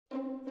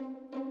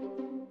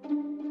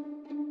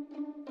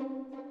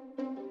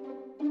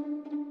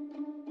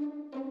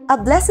a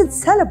blessed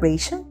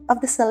celebration of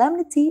the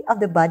solemnity of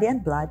the body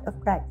and blood of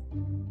Christ.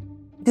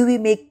 Do we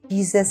make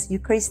Jesus'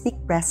 Eucharistic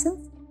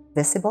presence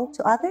visible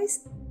to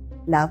others?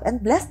 Love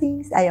and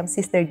blessings. I am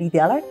Sister Didi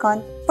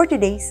Alarcon for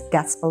today's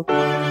Gospel.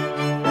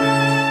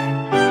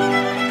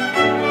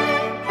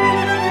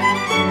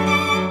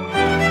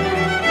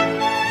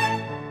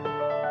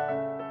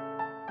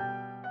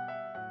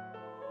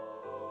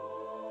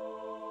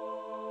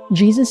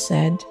 Jesus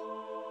said,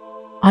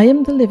 "I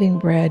am the living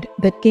bread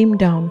that came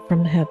down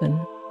from heaven.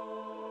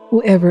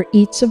 Whoever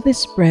eats of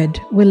this bread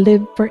will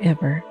live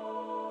forever.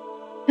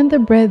 And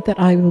the bread that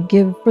I will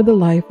give for the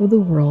life of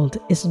the world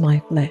is my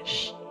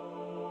flesh."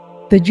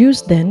 The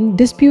Jews then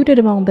disputed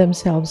among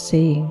themselves,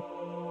 saying,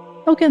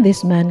 "How can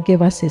this man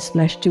give us his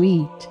flesh to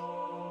eat?"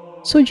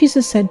 So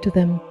Jesus said to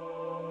them,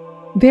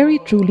 "Very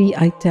truly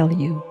I tell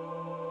you,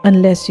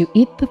 unless you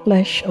eat the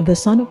flesh of the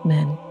Son of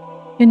Man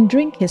and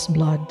drink his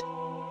blood,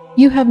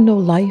 you have no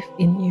life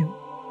in you.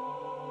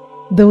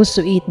 Those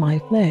who eat my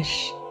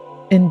flesh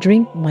and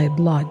drink my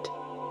blood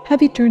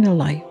have eternal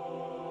life,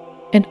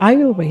 and I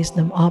will raise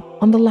them up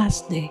on the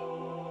last day.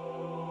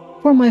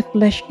 For my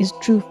flesh is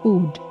true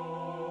food,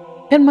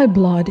 and my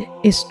blood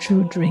is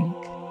true drink.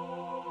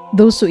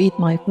 Those who eat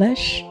my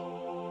flesh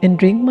and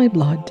drink my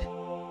blood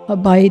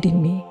abide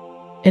in me,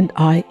 and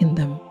I in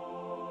them.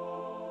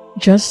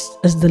 Just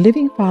as the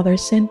living Father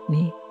sent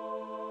me,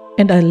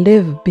 and I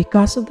live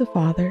because of the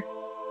Father,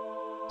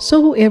 so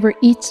whoever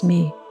eats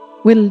me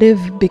will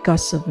live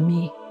because of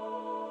me.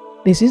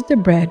 This is the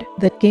bread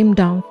that came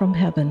down from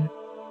heaven,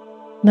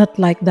 not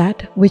like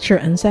that which your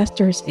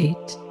ancestors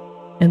ate,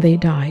 and they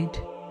died.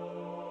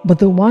 But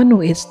the one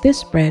who eats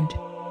this bread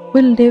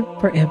will live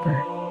forever."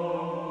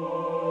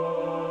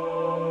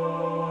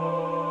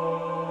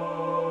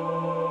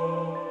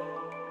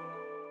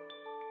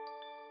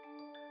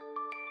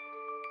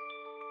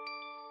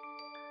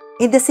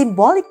 In the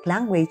symbolic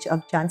language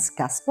of John's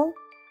Gospel,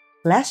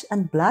 flesh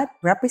and blood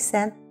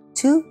represent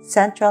two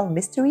central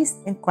mysteries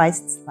in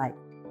Christ's life: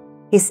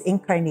 His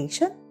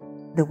incarnation,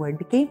 the Word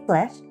became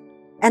flesh,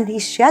 and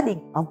His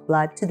shedding of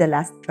blood to the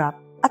last drop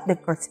at the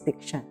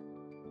crucifixion.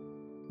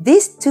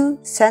 These two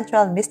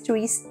central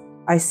mysteries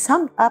are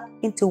summed up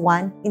into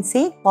one in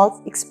St.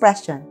 Paul's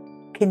expression,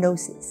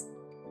 kenosis.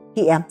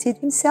 He emptied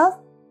Himself,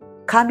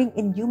 coming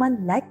in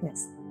human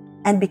likeness,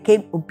 and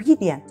became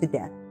obedient to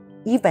death,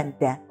 even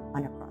death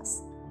on a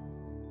cross.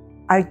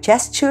 Our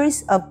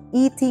gestures of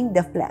eating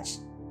the flesh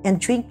and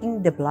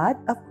drinking the blood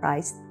of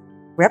Christ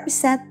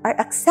represent our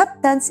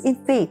acceptance in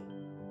faith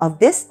of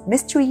this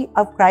mystery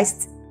of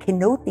Christ's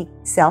kenotic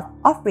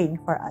self-offering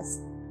for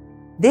us.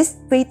 This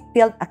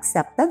faith-filled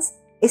acceptance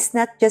is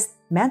not just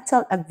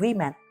mental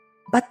agreement,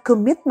 but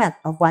commitment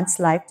of one's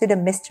life to the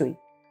mystery.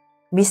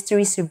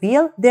 Mysteries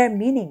reveal their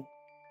meaning,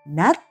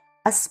 not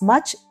as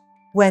much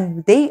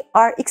when they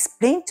are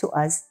explained to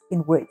us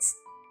in words,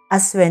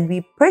 as when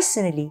we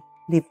personally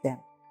live them.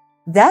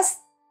 Thus,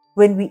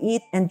 when we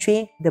eat and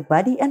drink the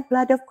body and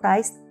blood of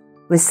Christ,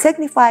 we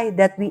signify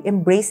that we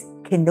embrace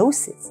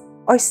kenosis,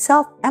 or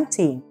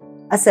self-emptying,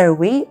 as our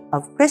way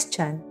of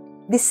Christian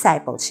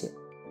discipleship.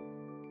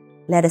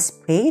 Let us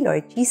pray.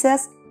 Lord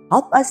Jesus,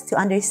 help us to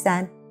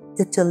understand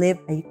that to live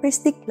a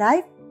Eucharistic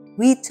life,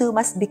 we too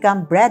must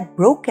become bread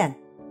broken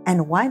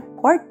and wine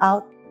poured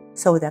out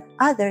so that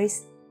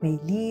others may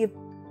live.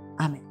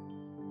 Amen.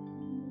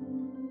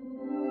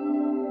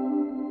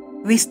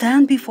 We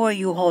stand before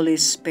you, Holy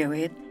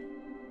Spirit,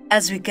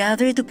 as we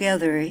gather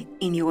together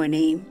in your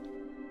name.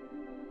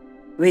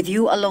 With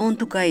you alone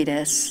to guide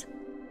us,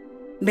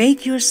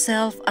 make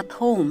yourself at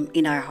home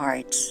in our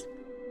hearts.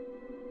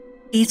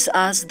 Teach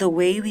us the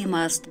way we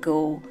must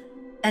go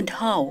and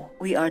how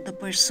we are to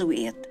pursue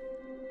it.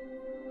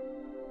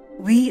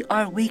 We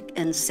are weak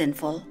and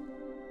sinful.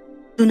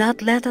 Do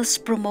not let us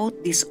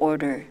promote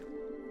disorder.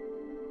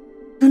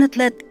 Do not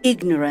let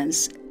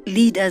ignorance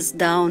lead us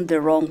down the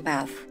wrong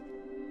path,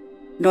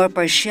 nor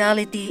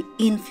partiality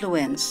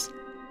influence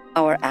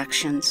our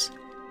actions.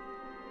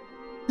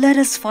 Let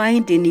us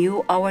find in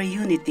you our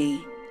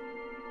unity,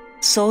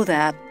 so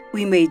that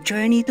we may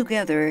journey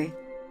together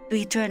to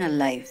eternal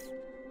life,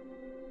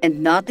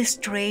 and not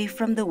stray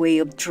from the way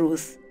of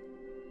truth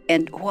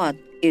and what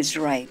is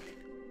right.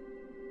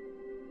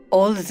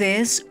 All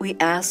this we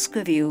ask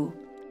of you,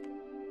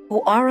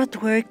 who are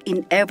at work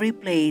in every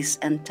place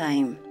and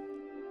time,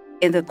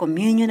 in the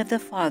communion of the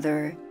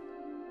Father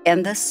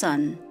and the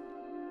Son,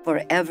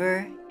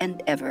 forever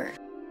and ever.